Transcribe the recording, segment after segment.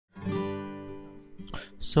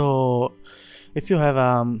So if you have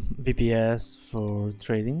VPS for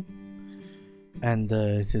trading and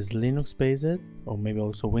it is Linux based or maybe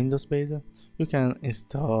also Windows based, you can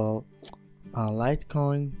install a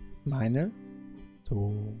Litecoin miner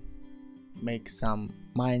to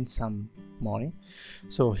mine some money.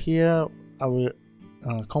 So here I will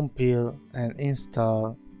compile and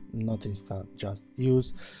just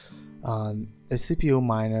use the CPU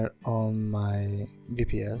miner on my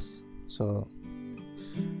VPS. So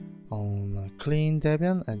on clean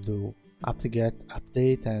Debian I do apt-get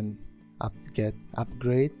update and apt-get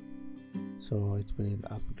upgrade, so it will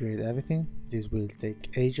upgrade everything. This will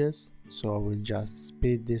take ages, so I will just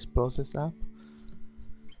speed this process up.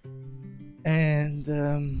 And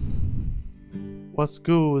what's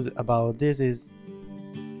good about this is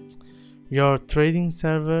your trading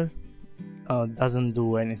server doesn't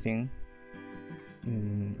do anything.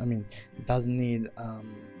 I mean, it doesn't need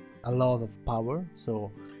a lot of power,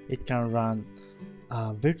 so it can run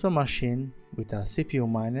a virtual machine with a CPU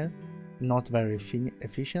miner, not very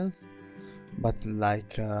efficient, but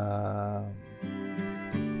like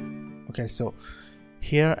okay, so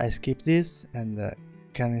here I skip this and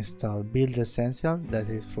can install build essential, that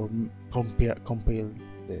is for compile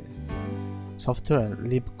the software, and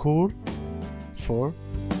libcurl for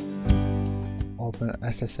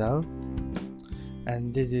OpenSSL,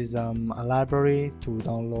 and this is a library to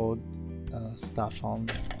download stuff on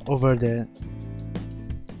over the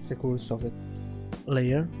secure socket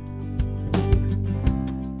layer.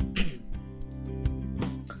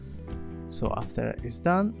 So after it's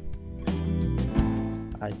done,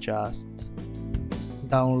 I just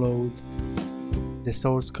download the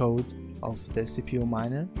source code of the CPU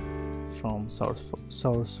miner from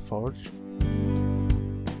SourceForge.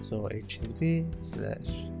 So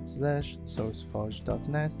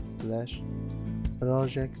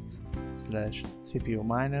http://sourceforge.net/projects/CPU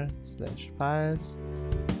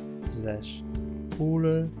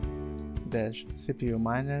miner/files/pooler-CPU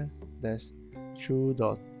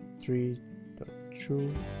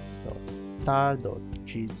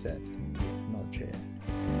miner-2.3.2.tar.gz, not JS.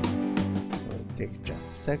 So it takes just a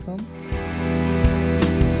second.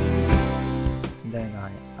 Then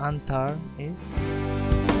I untar it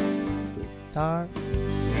with tar.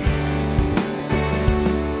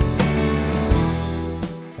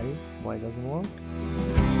 Okay, why it doesn't work?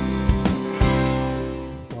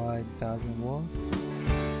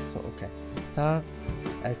 So okay, tar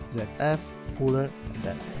xzf pooler, and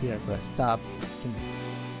then here press tab.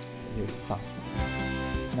 It is faster.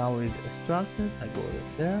 Now it's extracted. I go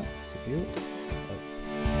there, CPU.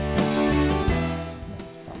 It's not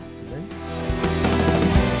fast today.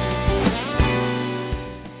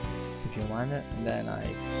 CPU miner, and then I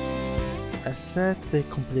set the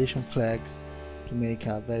compilation flags to make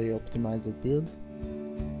a very optimized build.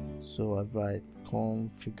 So I write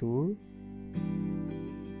configure,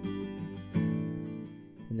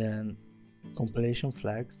 and then compilation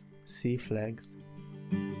flags, C flags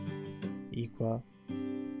equal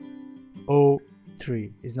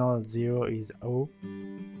 03. It's not 0, is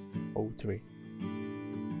 03.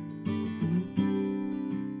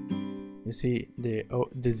 You see the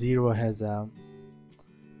 0 has a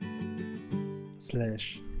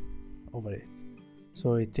slash over it,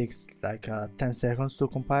 so it takes like 10 seconds to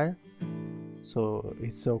compile. So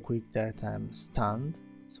it's so quick that I'm stunned.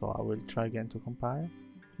 So I will try again to compile.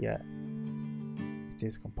 Yeah, it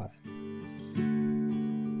is compiled.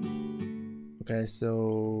 Okay,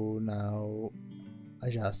 so now I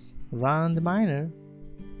just run the miner.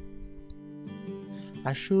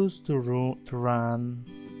 I choose to run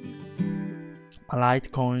a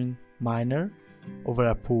Litecoin miner over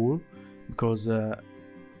a pool because it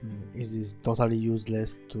is totally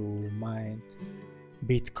useless to mine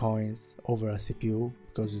bitcoins over a CPU,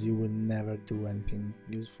 because you will never do anything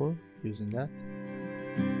useful using that.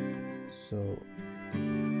 So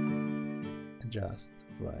I just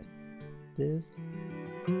write this,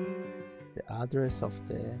 the address of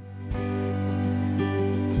the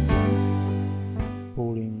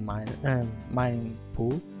mining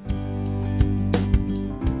pool,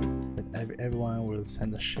 but everyone will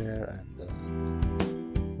send a share and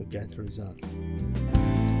we get a result.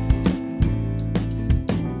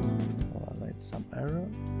 Some error.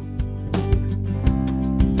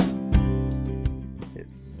 It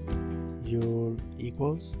is your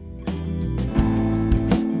equals,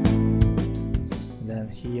 and then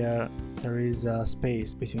here there is a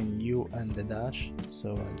space between U and the dash,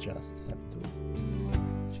 so I just have to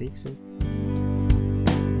fix it.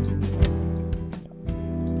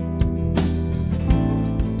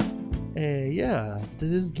 Yeah,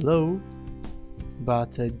 this is low,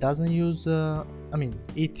 but it doesn't use I mean,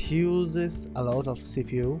 it uses a lot of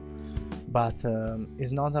CPU, but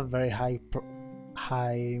it's not a very high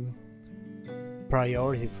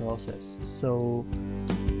priority process, so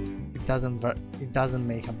it doesn't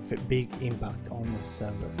make a big impact on your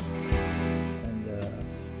server. And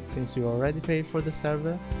since you already paid for the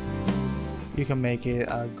server, you can make it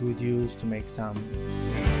a good use to make some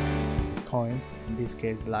coins, in this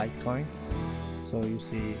case litecoins. So you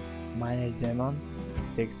see miner daemon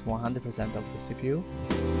takes 100% of the CPU,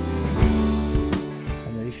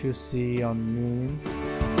 and if you see on mining,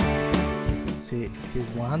 see it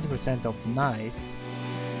is 100% of nice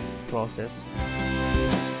process,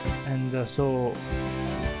 and so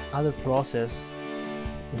other process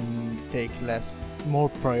can take more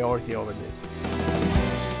priority over this,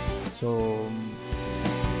 so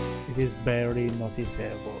it is barely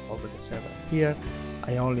noticeable over the server. Here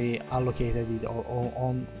I only allocated it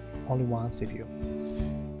on only one CPU.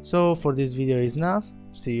 So for this video is enough.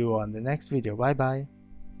 See you on the next video. Bye bye.